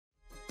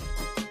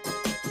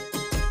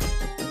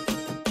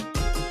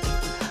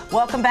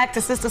Welcome back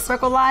to Sister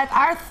Circle Live.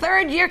 Our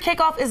third year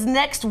kickoff is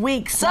next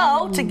week.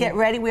 So to get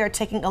ready, we are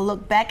taking a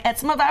look back at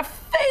some of our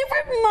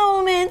favorite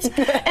moments.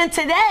 And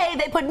today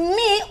they put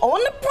me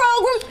on the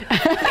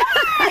program.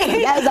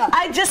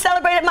 I just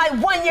celebrated my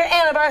 1-year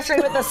anniversary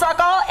with the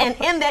Circle, and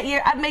in that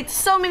year I've made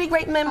so many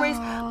great memories.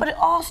 But it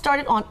all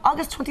started on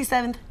August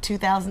 27th,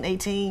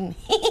 2018. Are you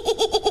excited?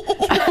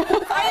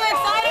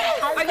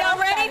 Are y'all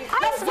ready?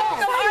 Let's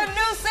welcome our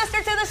new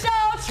sister to the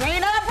show,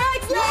 Trina.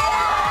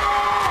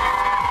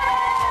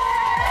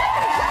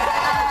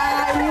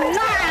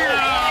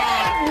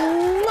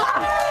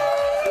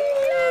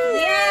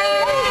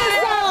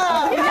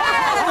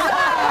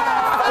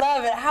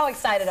 How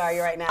excited are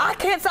you right now? I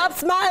can't stop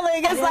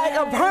smiling. It's like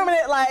a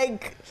permanent,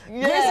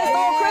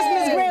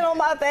 Christmas grin on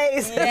my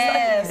face.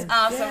 Yes,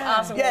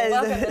 awesome. Yes.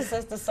 Well, welcome to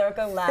Sister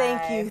Circle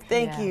Live.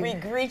 Thank you. We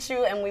greet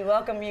you and we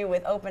welcome you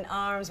with open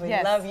arms. We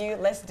love you.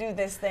 Let's do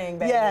this thing,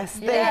 baby. Yes,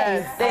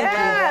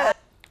 thank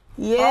you.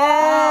 Yeah.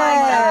 Oh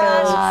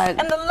my gosh.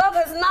 And the love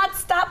has not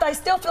stopped. I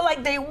still feel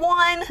like day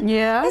one.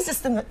 Yeah. It's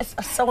just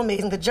it's so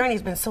amazing. The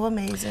journey's been so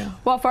amazing.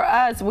 Well, for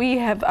us, we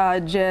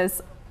have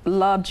just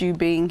loved you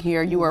being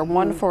here. You are a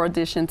wonderful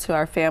addition to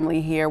our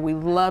family here. We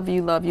love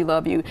you, love you,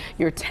 love you.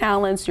 Your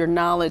talents, your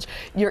knowledge,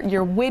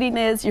 your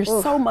wittiness. You're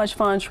so much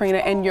fun, Trina,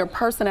 and your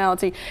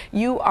personality.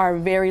 You are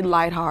very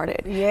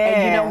lighthearted. Yeah.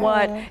 And you know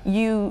what?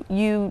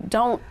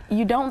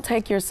 You don't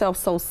take yourself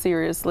so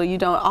seriously. You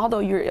don't. Although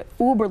you're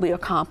uberly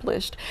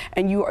accomplished,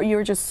 and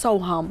you're just so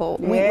humble.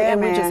 Yeah,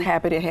 we're just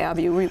happy to have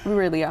you. We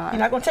really are. You're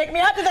not gonna take me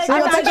out today.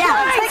 I'm gonna take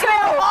you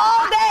out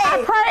all day.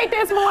 I prayed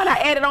this morning. I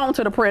added on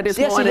to the prayer this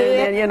morning,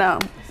 and you know.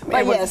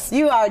 But yes,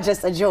 you are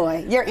just a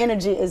joy. Your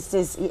energy is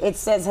just, it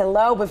says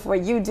hello before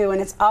you do,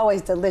 and it's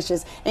always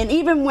delicious. And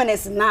even when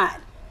it's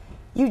not,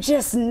 you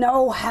just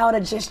know how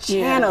to just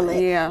channel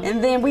it. Yeah.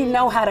 And then we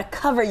know how to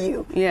cover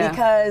you. Yeah.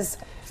 Because,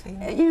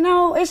 you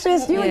know, it's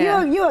just, you're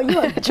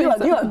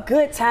a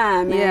good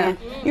time, man.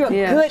 You're a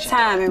good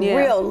time in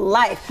real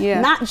life.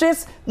 Not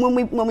just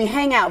when we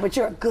hang out, but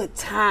you're a good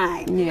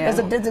time. There's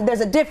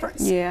a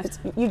difference.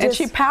 And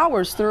she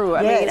powers through.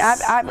 I mean,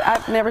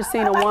 I've never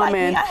seen a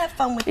woman. I have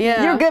fun with you.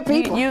 You're good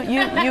people. You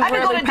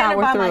really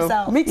power through.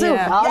 Myself. Me too.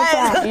 All the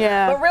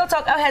time. But real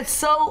talk, I've had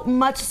so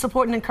much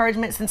support and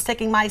encouragement since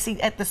taking my seat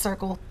at the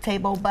Circle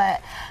table.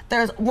 But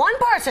there's one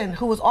person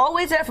who was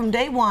always there from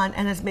day one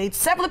and has made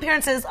several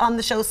appearances on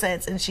the show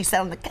since. And she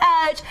sat on the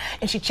couch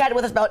and she chatted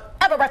with us about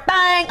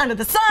everything under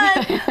the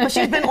sun. But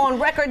she's been on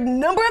record a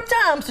number of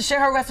times to share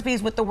her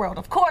recipes with the world.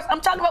 Of course,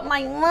 I'm talking about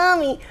my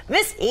mommy,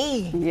 Miss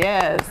E.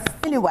 Yes.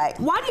 Anyway,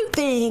 why do you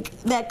think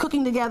that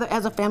cooking together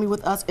as a family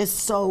with us is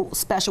so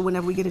special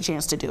whenever we get a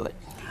chance to do it?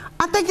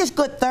 I think it's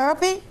good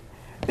therapy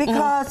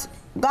because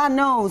God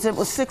knows it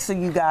was 6 of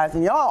you guys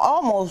and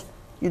y'all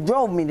you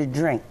drove me to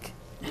drink.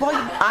 Well,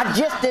 I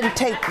just didn't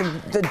take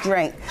the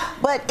drink,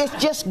 but it's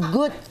just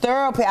good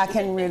therapy. I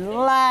can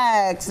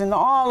relax and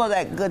all of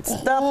that good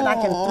stuff, and I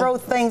can throw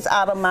things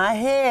out of my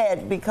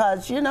head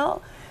because, you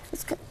know,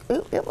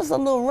 it was a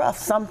little rough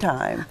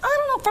sometimes. I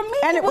don't know, for me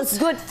and it was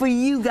good for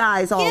you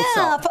guys also.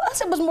 Yeah, for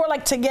us it was more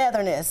like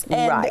togetherness.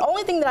 And the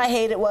only thing that I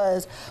hated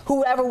was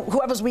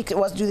whoever's week it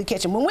was to do the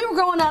kitchen. When we were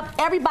growing up,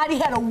 everybody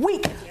had a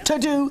week to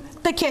do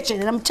the kitchen.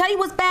 And I'm gonna tell you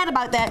what's bad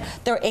about that.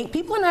 There are 8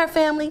 people in our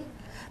family.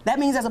 That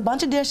means there's a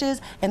bunch of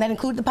dishes, and that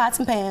included the pots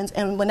and pans.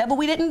 And whenever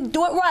we didn't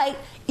do it right,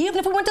 even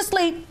if we went to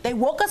sleep, they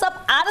woke us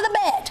up out of the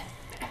bed.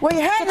 Well, you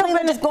had to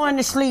finish going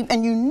to sleep,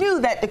 and you knew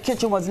that the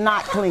kitchen was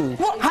not clean.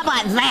 Well, how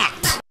about that?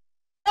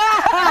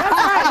 That's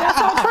right. That's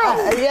so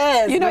true.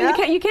 Yes. You know,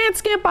 you can't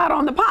skip out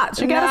on the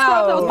pots. You gotta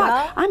scrub those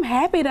pots. I'm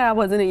happy that I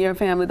wasn't in your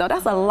family though.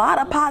 That's a lot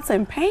of pots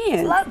and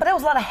pans. But there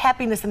was a lot of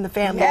happiness in the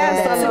family.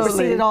 Yes, That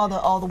superseded all the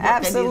work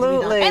that needed to be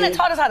done. And it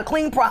taught us how to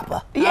clean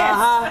proper.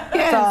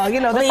 Yes. So, you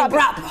know, clean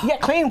proper. Yeah,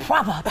 clean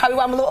proper. Probably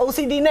why I'm a little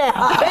OCD now.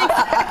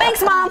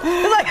 Thanks, Mom.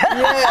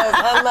 Yes,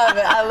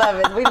 I love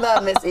it. We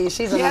love Miss E.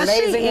 She's an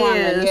amazing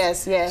woman.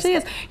 Yes. She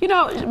is. You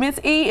know, Miss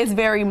E is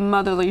very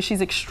motherly.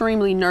 She's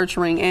extremely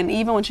nurturing, and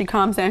even when she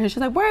comes down here, she's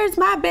like, "Where's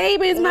my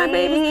baby? It's my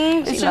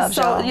baby." It's just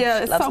so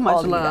it's so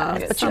much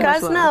love. But you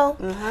guys know,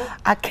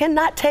 I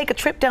cannot take a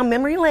trip down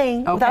memory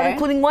lane without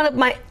including one of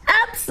my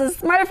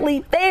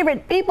absolutely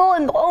favorite people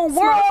in the whole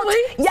world.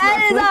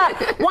 Yes,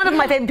 one of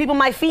my favorite people,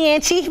 my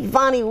fiancé,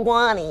 Vonnie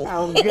Wani.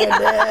 Oh goodness.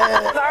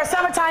 Our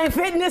summertime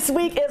fitness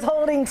week is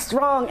holding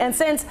strong, and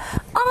since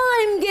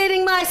I'm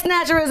getting my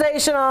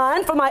snatcherization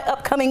on for my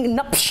upcoming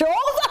nuptials,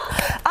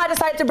 I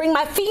decided to bring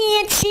my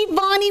fiancé,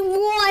 Vonnie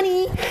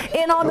Wani,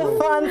 in on the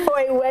fun for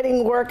a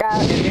wedding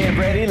workout. And then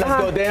ready, let's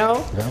go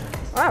down.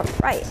 All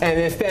right. And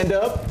then stand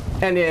up,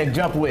 and then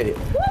jump with it.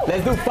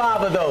 Let's do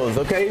 5 of those,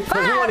 okay?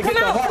 Because we want to get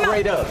the heart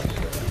rate up.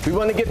 We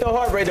want to get the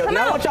heart rate up.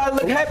 Now I want y'all to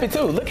look happy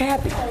too. Look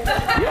happy.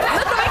 Yeah.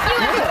 Look like you.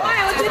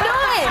 What you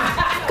doing?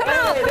 Come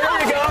on. Hey,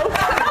 there you go.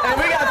 And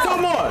we got 2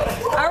 more.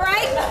 All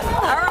right.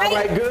 All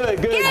right, good.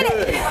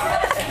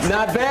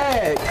 Not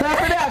bad.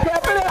 Clap it out. Not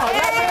bad.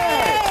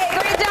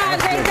 Great job.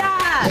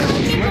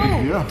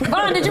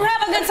 Vaughn, did you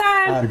have a good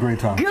time? I had a great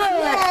time. Good.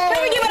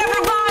 Can we give it up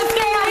for Vaughn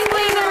Scales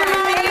Cleaner?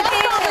 That's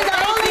only the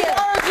only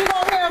urge you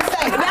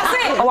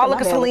I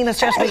look at Selena's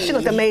chest. She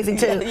looked amazing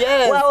too.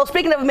 Yes. Well,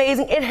 speaking of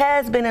amazing, it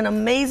has been an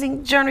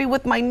amazing journey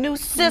with my new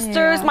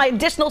sisters, my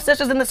additional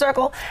sisters in the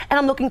circle, and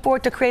I'm looking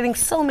forward to creating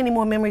so many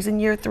more memories in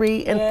year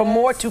 3 and for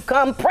more to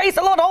come. Praise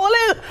the Lord,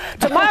 hallelujah.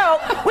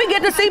 Tomorrow, we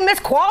get to see Miss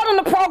Quad on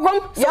the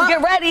program, so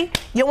get ready.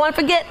 You won't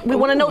forget, we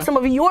want to know some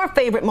of your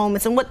favorite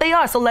moments and what they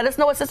are, so let us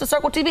know at Sister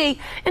Circle TV,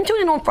 and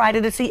tune in on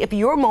Friday to see if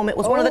your moment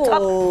was one of the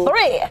top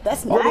 3.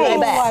 That's We'll be right nice.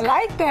 back. I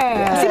like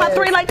that. See my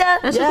 3 like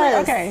that? That's your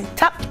 3? Okay.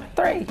 Top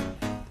 3.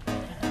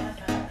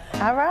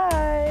 All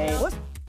right.